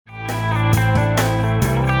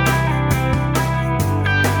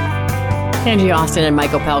Angie Austin and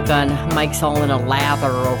Michael Pelka. Mike's all in a lather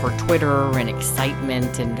over Twitter and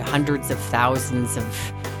excitement and hundreds of thousands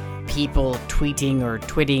of people tweeting or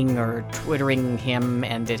twitting or twittering him,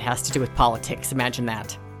 and it has to do with politics. Imagine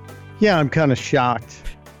that. Yeah, I'm kind of shocked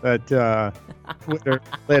that Twitter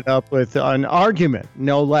lit up with an argument,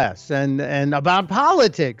 no less, and about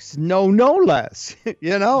politics, no less.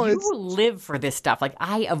 You live for this stuff. Like,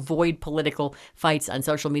 I avoid political fights on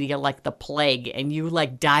social media like the plague, and you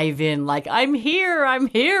dive in like, I'm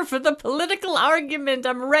here for the political argument.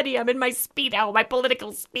 I'm ready. I'm in my Speedo, my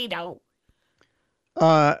political Speedo.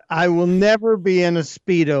 I will never be in a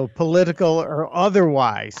Speedo, political or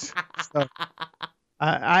otherwise. So,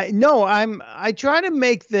 I try to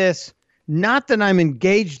make this not that I'm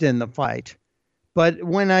engaged in the fight, but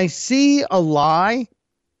when I see a lie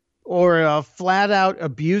or a flat out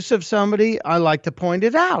abuse of somebody, I like to point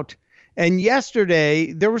it out. And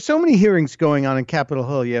yesterday, there were so many hearings going on in Capitol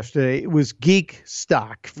Hill yesterday. It was geek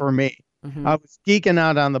stock for me. Mm-hmm. I was geeking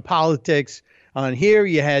out on the politics. On here,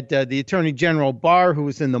 you had the Attorney General Barr, who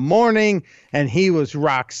was in the morning, and he was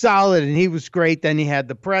rock solid, and he was great. Then you had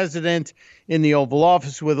the president in the Oval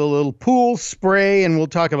Office with a little pool spray, and we'll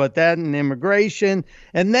talk about that in immigration.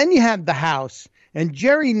 And then you had the House, and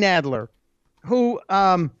Jerry Nadler, who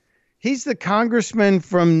he's the congressman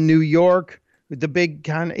from New York, with the big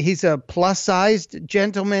he's a plus-sized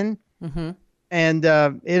gentleman, mm-hmm. and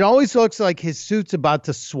it always looks like his suit's about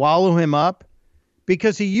to swallow him up.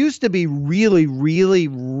 Because he used to be really, really,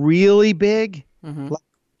 really big, mm-hmm. like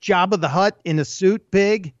Jabba the Hutt in a suit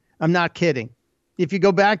big. I'm not kidding. If you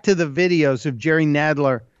go back to the videos of Jerry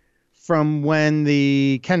Nadler from when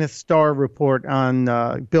the Kenneth Starr report on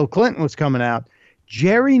Bill Clinton was coming out,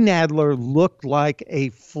 Jerry Nadler looked like a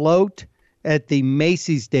float at the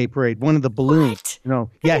Macy's Day Parade, one of the balloons. What?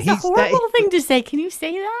 That's a horrible thing to say. Can you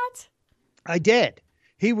say that? I did.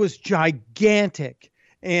 He was gigantic.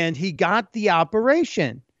 And he got the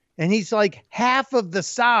operation, and he's like half of the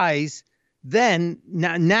size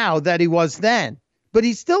now that he was then. But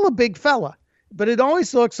he's still a big fella. But it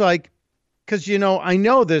always looks like, because, I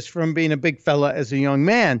know this from being a big fella as a young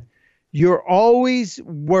man, you're always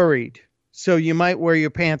worried. So you might wear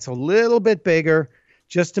your pants a little bit bigger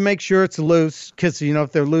just to make sure it's loose. Because,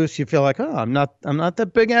 if they're loose, you feel like, oh, I'm not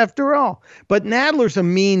that big after all. But Nadler's a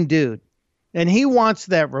mean dude. And he wants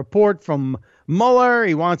that report from Mueller.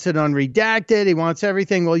 He wants it unredacted. He wants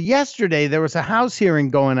everything. Well, yesterday there was a House hearing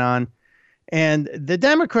going on, and the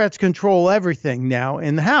Democrats control everything now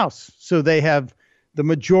in the House. So they have the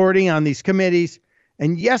majority on these committees.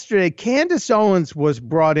 And yesterday, Candace Owens was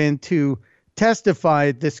brought in to testify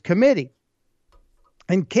at this committee.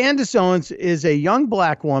 And Candace Owens is a young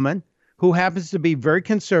black woman who happens to be very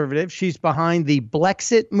conservative. She's behind the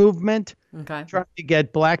Blexit movement, trying to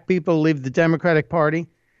get black people to leave the Democratic Party.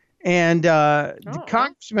 And the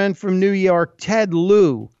congressman from New York, Ted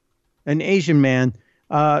Lieu, an Asian man,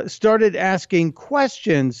 started asking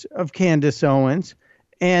questions of Candace Owens.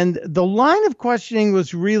 And the line of questioning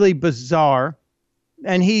was really bizarre.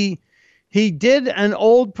 And he did an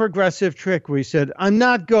old progressive trick where he said, I'm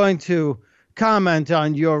not going to comment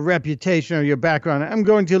on your reputation or your background. I'm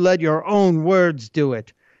going to let your own words do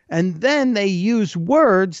it. And then they use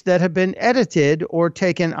words that have been edited or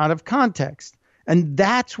taken out of context. And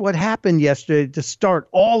that's what happened yesterday to start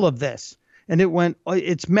all of this. And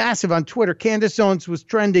it's massive on Twitter. Candace Owens was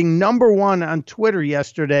trending #1 on Twitter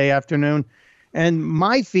yesterday afternoon. And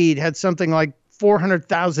my feed had something like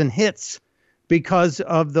 400,000 hits because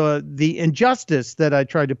of the injustice that I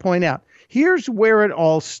tried to point out. Here's where it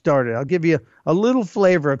all started. I'll give you a little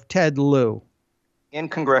flavor of Ted Lieu. In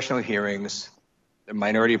congressional hearings, the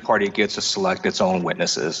minority party gets to select its own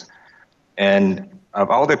witnesses. And of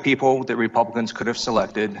all the people that Republicans could have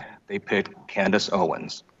selected, they picked Candace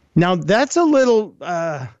Owens. Now, that's a little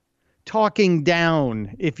talking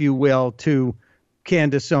down, if you will, to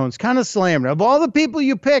Candace Owens. Kind of slammed her. Of all the people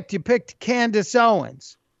you picked Candace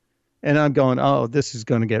Owens. And I'm going, oh, this is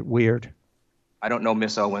going to get weird. I don't know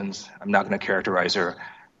Miss Owens. I'm not going to characterize her.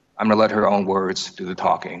 I'm going to let her own words do the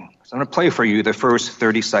talking. So I'm going to play for you the first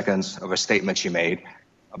 30 seconds of a statement she made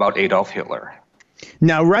about Adolf Hitler.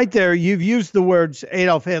 Now, right there, you've used the words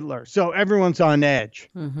Adolf Hitler, so everyone's on edge.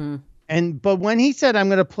 Mm-hmm. But when he said, I'm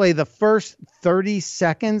going to play the first 30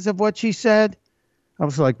 seconds of what she said, I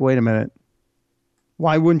was like, wait a minute.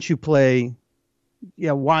 Why wouldn't you play?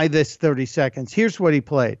 Why this 30 seconds? Here's what he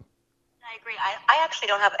played. I agree. I actually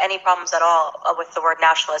don't have any problems at all with the word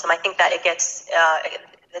nationalism. I think that it gets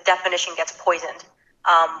the definition gets poisoned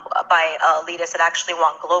by elitists that actually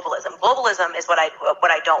want globalism. Globalism is what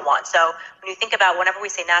I don't want. So when you think about whenever we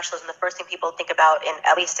say nationalism, the first thing people think about,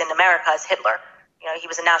 at least in America, is Hitler. he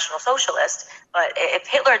was a National Socialist. But if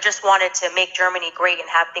Hitler just wanted to make Germany great and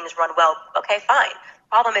have things run well, okay, fine.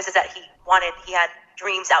 Problem is that he had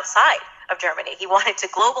dreams outside of Germany. He wanted to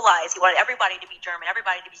globalize. He wanted everybody to be German,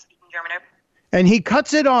 everybody to be speaking German. And he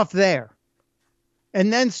cuts it off there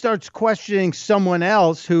and then starts questioning someone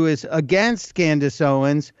else who is against Candace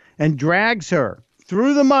Owens and drags her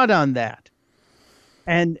through the mud on that.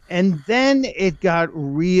 And then it got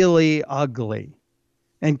really ugly.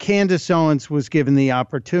 And Candace Owens was given the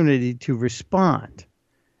opportunity to respond.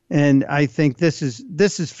 And I think this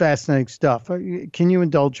is fascinating stuff. Can you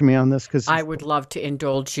indulge me on this? Because I would love to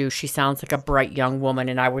indulge you. She sounds like a bright young woman,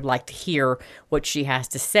 and I would like to hear what she has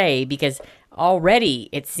to say, because already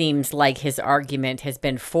it seems like his argument has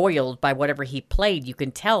been foiled by whatever he played. You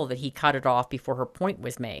can tell that he cut it off before her point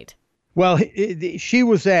was made. Well, she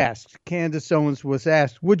was asked, Candace Owens was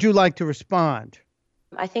asked, would you like to respond?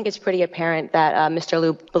 I think it's pretty apparent that Mr.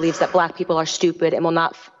 Liu believes that black people are stupid and will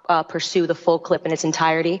not pursue the full clip in its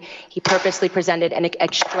entirety. He purposely presented an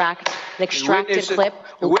extracted clip.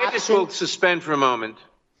 The witness will suspend for a moment.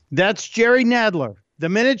 That's Jerry Nadler. The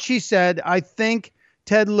minute she said, I think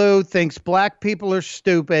Ted Lieu thinks black people are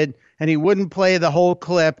stupid and he wouldn't play the whole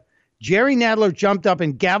clip, Jerry Nadler jumped up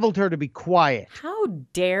and gavelled her to be quiet. How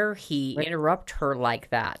dare he interrupt her like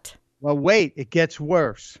that? Well, wait, it gets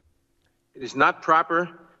worse. It is not proper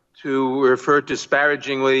to refer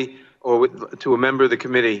disparagingly or to a member of the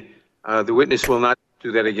committee. The witness will not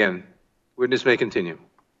do that again. Witness may continue.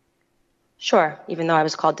 Sure, even though I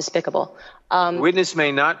was called despicable. Witness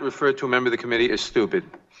may not refer to a member of the committee as stupid.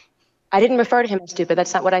 I didn't refer to him as stupid.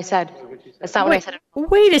 That's not what I said. That's not what I said.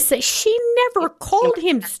 Wait a second. She never called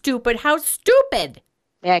him stupid. How stupid?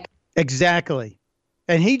 Yeah. Exactly.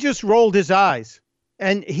 And he just rolled his eyes.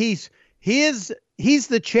 And he's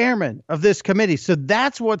the chairman of this committee. So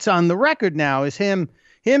that's what's on the record now, is him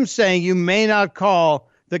saying you may not call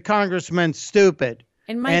the congressman stupid.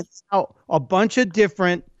 And now a bunch of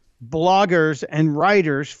different bloggers and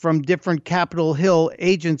writers from different Capitol Hill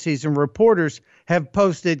agencies and reporters have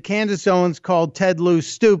posted Candace Owens called Ted Lieu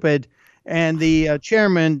stupid, and the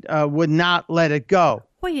chairman would not let it go.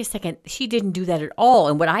 Wait a second. She didn't do that at all.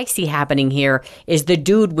 And what I see happening here is the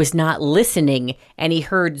dude was not listening, and he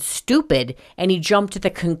heard stupid, and he jumped to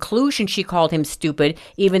the conclusion she called him stupid,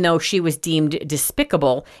 even though she was deemed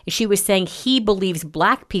despicable. She was saying he believes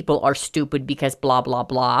black people are stupid because blah, blah,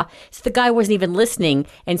 blah. So the guy wasn't even listening.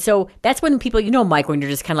 And so that's when people, Mike, when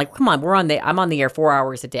you're just kind of like, come on, I'm on the air 4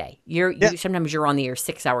 hours a day. Sometimes you're on the air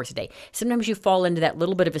 6 hours a day. Sometimes you fall into that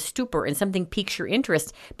little bit of a stupor and something piques your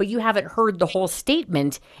interest, but you haven't heard the whole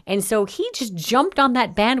statement. And so he just jumped on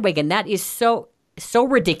that bandwagon. That is so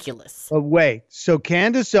ridiculous. But wait, so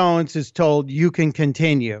Candace Owens is told you can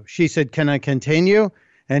continue. She said, can I continue?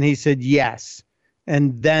 And he said, yes.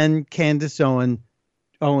 And then Candace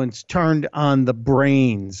Owens turned on the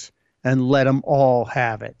brains and let them all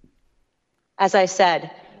have it. As I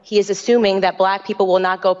said, he is assuming that black people will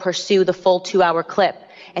not go pursue the full 2-hour clip.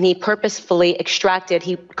 And he purposefully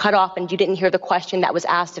he cut off, and you didn't hear the question that was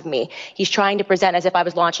asked of me. He's trying to present as if I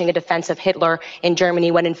was launching a defense of Hitler in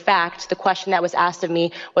Germany, when in fact, the question that was asked of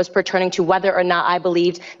me was pertaining to whether or not I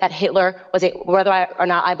believed that whether or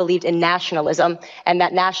not I believed in nationalism, and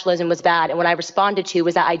that nationalism was bad. And what I responded to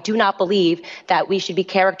was that I do not believe that we should be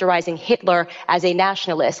characterizing Hitler as a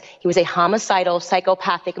nationalist. He was a homicidal,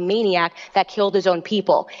 psychopathic maniac that killed his own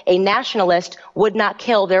people. A nationalist would not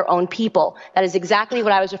kill their own people. That is exactly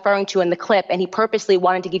what I was referring to in the clip, and he purposely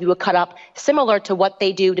wanted to give you a cut up similar to what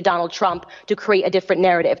they do to Donald Trump to create a different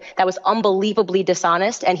narrative. That was unbelievably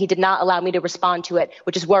dishonest, and he did not allow me to respond to it,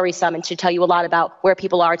 which is worrisome and should tell you a lot about where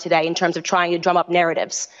people are today in terms of trying to drum up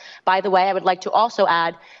narratives. By the way, I would like to also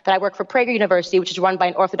add that I work for Prager University, which is run by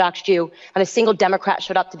an Orthodox Jew, and a single Democrat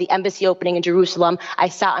showed up to the embassy opening in Jerusalem. I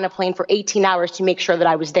sat on a plane for 18 hours to make sure that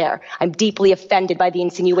I was there. I'm deeply offended by the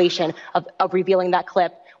insinuation of revealing that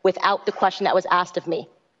clip without the question that was asked of me.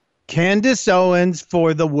 Candace Owens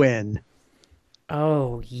for the win.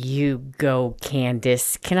 Oh, you go,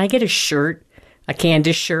 Candace. Can I get a shirt? A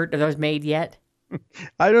Candace shirt? Are those made yet?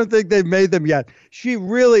 I don't think they've made them yet. She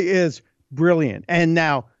really is brilliant. And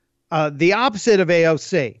now, the opposite of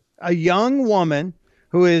AOC, a young woman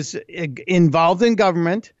who is involved in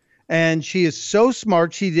government, and she is so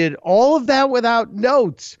smart. She did all of that without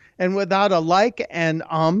notes and without a like and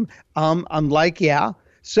like, yeah.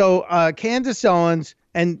 So Candace Owens,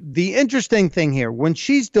 and the interesting thing here, when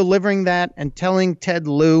she's delivering that and telling Ted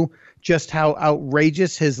Lieu just how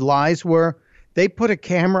outrageous his lies were, they put a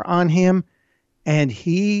camera on him, and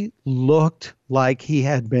he looked like he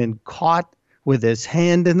had been caught with his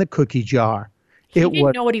hand in the cookie jar. He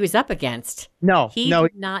didn't know what he was up against. He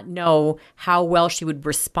did not know how well she would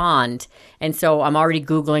respond. And so I'm already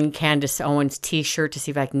Googling Candace Owens t-shirt to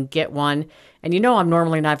see if I can get one. And I'm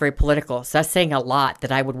normally not very political, so that's saying a lot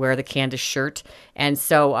that I would wear the Candace shirt. And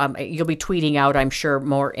so you'll be tweeting out, I'm sure,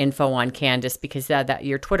 more info on Candace because that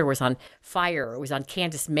your Twitter was on fire. It was on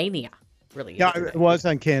Candace Mania. Really? Yeah, it was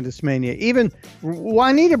on Candace Mania. Even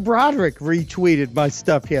Juanita Broderick retweeted my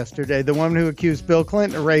stuff yesterday. The woman who accused Bill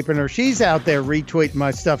Clinton of raping her. She's out there retweeting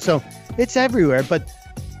my stuff. So it's everywhere. But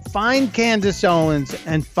find Candace Owens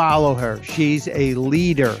and follow her. She's a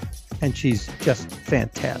leader, and she's just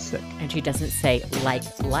fantastic. And she doesn't say like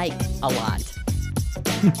a lot.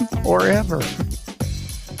 Or ever.